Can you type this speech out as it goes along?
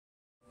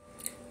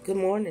Good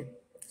morning.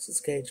 This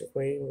is Kate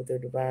Green with your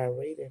Divine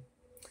Reading.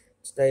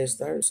 Today is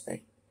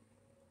Thursday.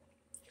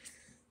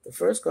 The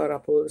first card I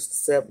pulled is the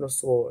Seven of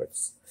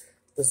Swords.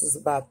 This is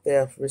about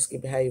theft, risky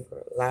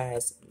behavior,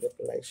 lies, and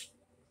manipulation.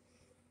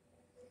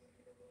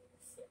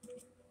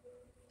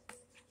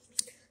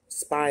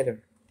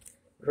 Spider,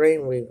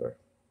 Dreamweaver.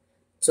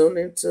 Tune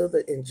into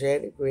the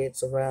energetic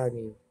grids around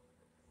you,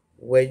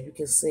 where you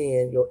can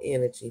send your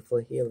energy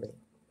for healing.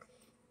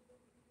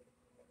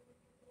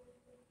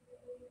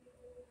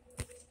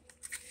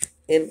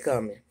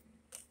 Incoming.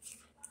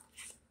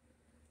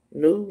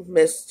 New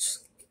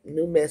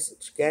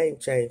message, game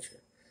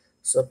changer.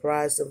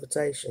 Surprise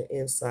invitation,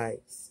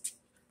 insights.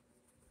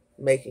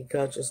 Making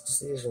conscious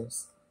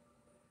decisions.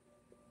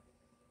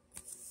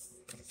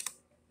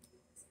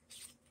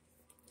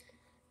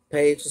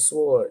 Page of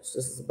Swords.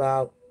 This is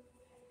about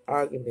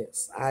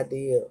arguments,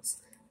 ideas,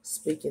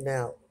 speaking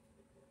out.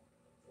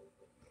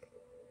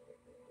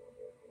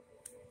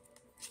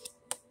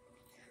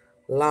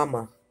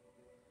 Llama,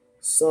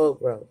 soul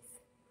growth.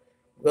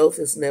 Growth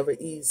is never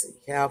easy.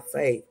 Have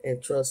faith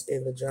and trust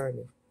in the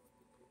journey.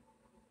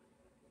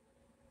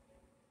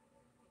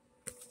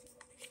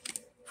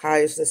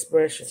 Highest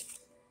expression,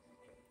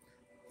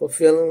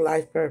 fulfilling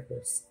life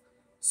purpose.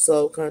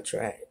 Soul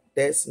contract,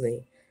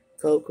 destiny,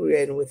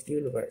 co-creating with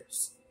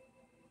universe.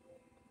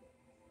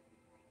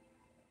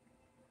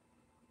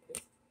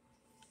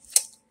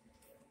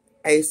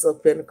 Ace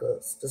of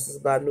Pentacles. This is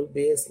about new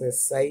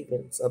business,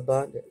 savings,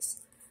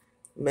 abundance,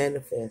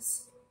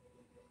 manifest.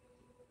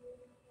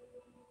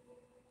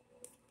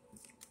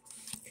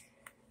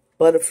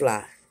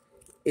 Butterfly,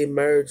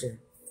 emerging.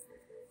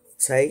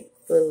 Take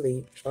the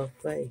leap of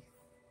faith.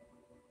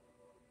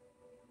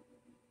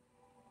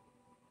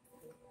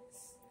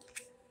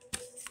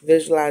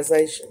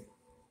 Visualization.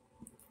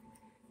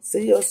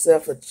 See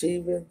yourself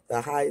achieving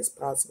the highest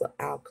possible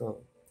outcome.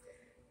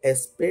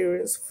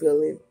 Experience,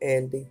 feeling,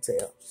 and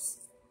details.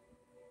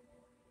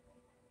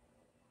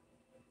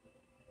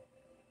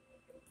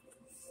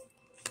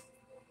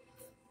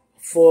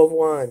 Four of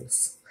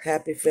Wands.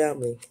 Happy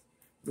family.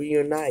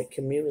 Reunite,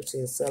 community,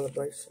 and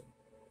celebration.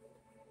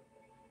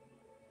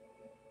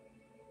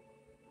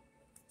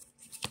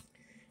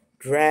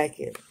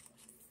 Dragon.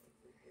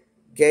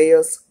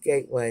 Gaia's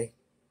gateway.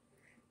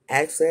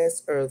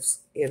 Access Earth's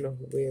inner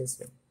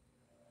wisdom.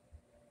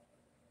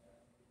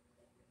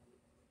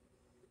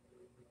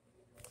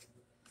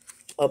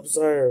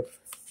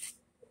 Observe.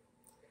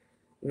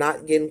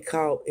 Not getting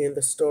caught in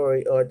the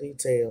story or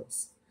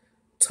details.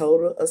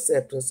 Total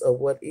acceptance of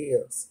what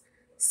is.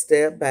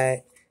 Step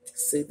back,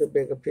 see the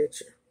bigger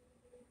picture.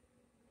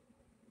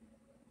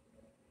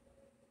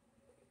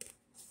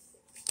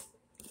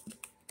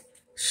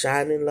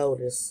 Shining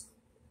Lotus.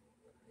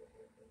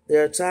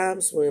 There are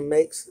times when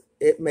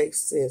it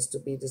makes sense to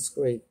be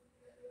discreet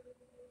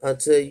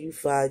until you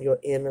find your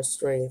inner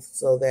strength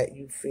so that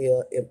you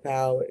feel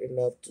empowered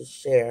enough to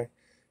share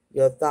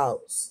your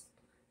thoughts,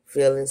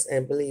 feelings,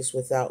 and beliefs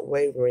without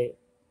wavering,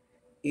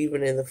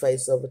 even in the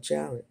face of a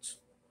challenge.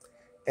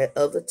 At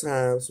other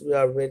times, we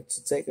are ready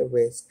to take a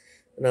risk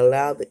and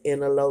allow the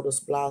inner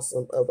lotus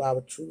blossom of our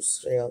true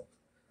self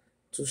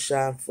to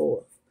shine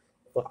forth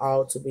for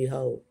all to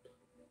behold.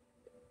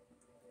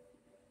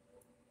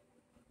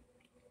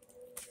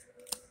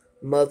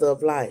 Mother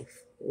of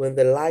Life. When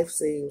the life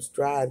seems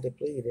dry and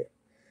depleted,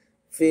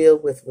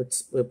 filled with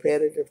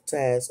repetitive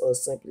tasks, or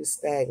simply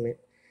stagnant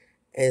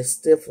and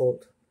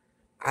stifled,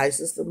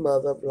 Isis, the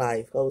Mother of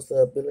Life, holds the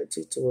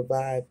ability to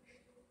revive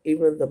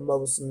even the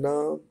most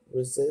numb,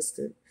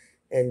 resistant,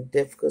 and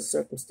difficult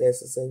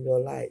circumstances in your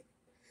life.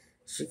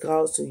 She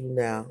calls to you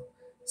now,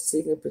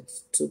 seeking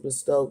to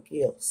bestow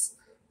gifts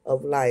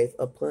of life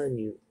upon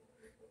you.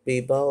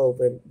 Be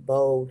bold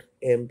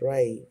and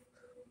brave.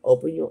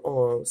 Open your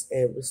arms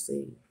and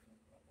receive.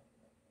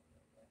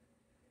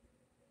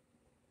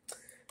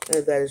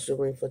 And that is your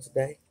reading for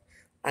today.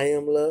 I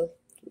am love.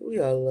 We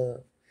are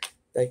love.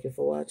 Thank you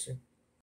for watching.